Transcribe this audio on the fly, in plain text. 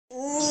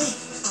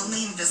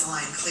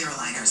Invisalign clear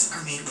aligners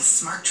are made with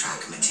Smart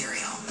Track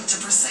material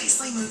to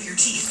precisely move your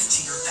teeth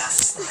to your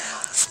best smile.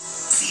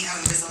 See how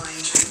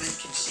Invisalign treatment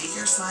can shape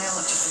your smile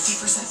up to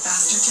 50%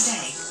 faster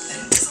today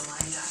at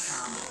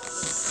Invisalign.com.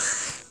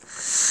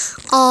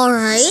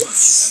 Alright.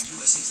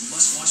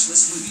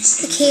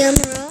 The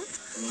camera.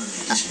 Double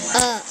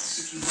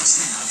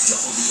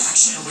the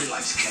action. Nobody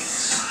likes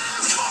chaos.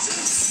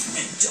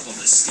 And double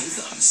the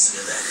stay-thumbs.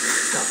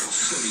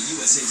 Go to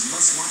USA's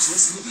must-watch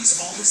list movies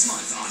all this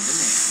month on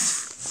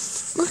demand.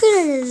 Look at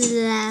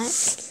that.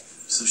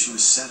 So she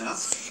was set up?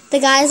 The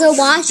guys are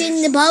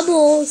watching the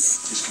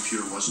bubbles. His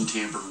computer wasn't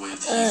tampered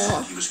with. He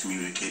thought he was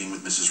communicating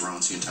with Mrs.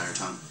 Rollins the entire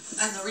time.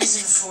 And the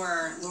reason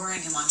for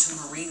luring him onto a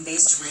Marine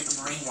base to rape a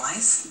Marine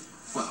wife?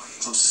 Well,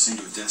 closest thing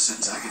to a death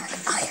sentence I can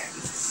think of.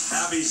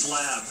 Abby's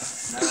lab.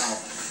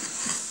 Now.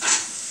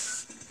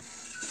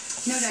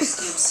 No dice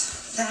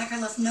cubes. The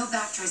hacker left no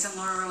backtrace on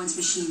Laura Rowan's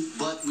machine.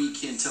 But we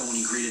can't tell when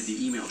he created the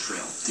email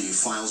trail. The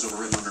files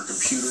overwritten on her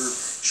computer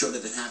show that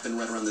it happened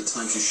right around the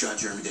time she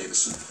shot Jeremy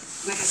Davison.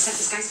 Like I said,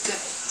 this guy's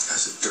good.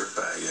 That's a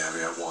dirtbag,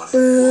 Abby. I want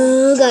it.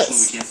 Well, guys.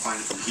 we can't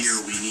find it from here.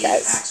 We need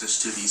access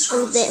to these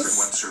Scarlet Secret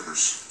web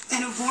servers.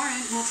 And a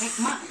warrant will take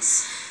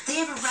months. They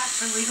have a rep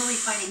for legally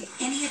fighting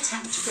any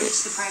attempt to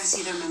breach the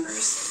privacy of their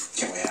members.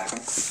 Can we hack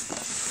them?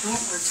 Won't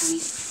work,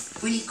 Tony.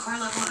 We need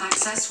core-level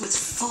access with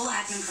full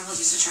admin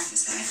privileges to track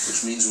this guy.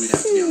 Which means we'd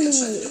have to be on the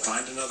inside to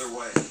find another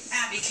way.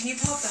 Abby, can you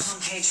pull up the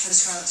homepage for the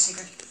Scarlet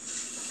Secret?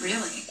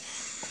 Really?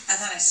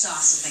 I thought I saw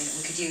something that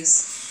we could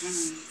use.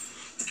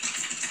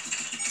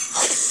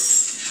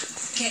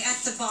 Okay,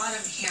 at the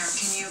bottom here,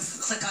 can you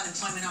click on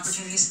employment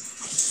opportunities?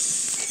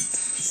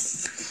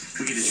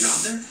 Can we get a job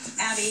there?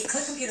 Abby,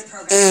 click computer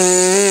program.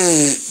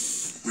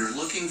 We're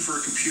looking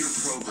for a computer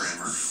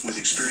programmer with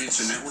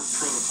experience in network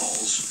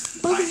protocols,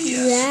 Look at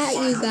IDS, that,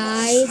 you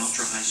guys. and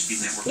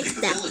ultra-high-speed network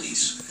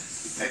capabilities.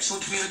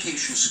 Excellent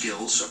communication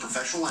skills, a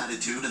professional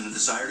attitude, and a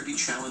desire to be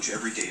challenged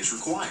every day is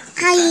required.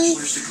 Hi.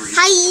 Bachelor's degree.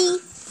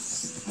 Hi.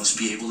 Must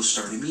be able to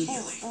start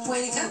immediately.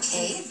 Way to go,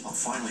 Kate. Well,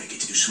 finally I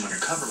get to do some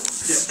undercover work.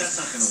 Yeah, that's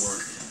not going to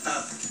work.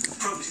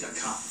 Proby's got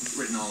cop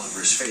written all over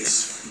his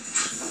face.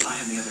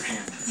 I, on the other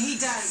hand. He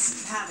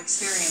does have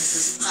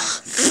experiences in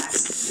cyber.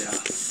 Yeah.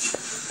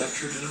 That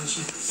true,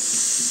 Denison?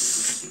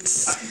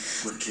 I think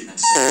what Kate meant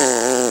to say.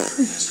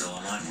 This girl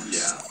online once.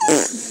 Yeah.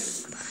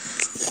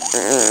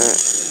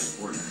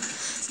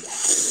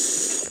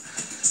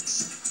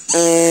 I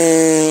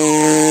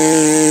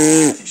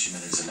think she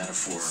meant it as a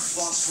metaphor.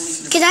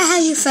 Can I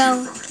have your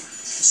phone?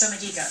 So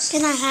many goes.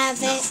 Can I have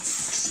it?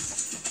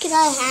 Can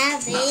I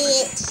have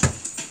it?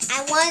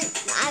 I want it.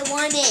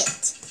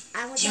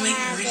 I want to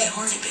have it.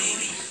 horny,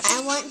 baby. I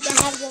want to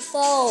have the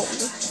phone.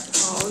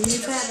 Oh,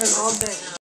 you've had it all day.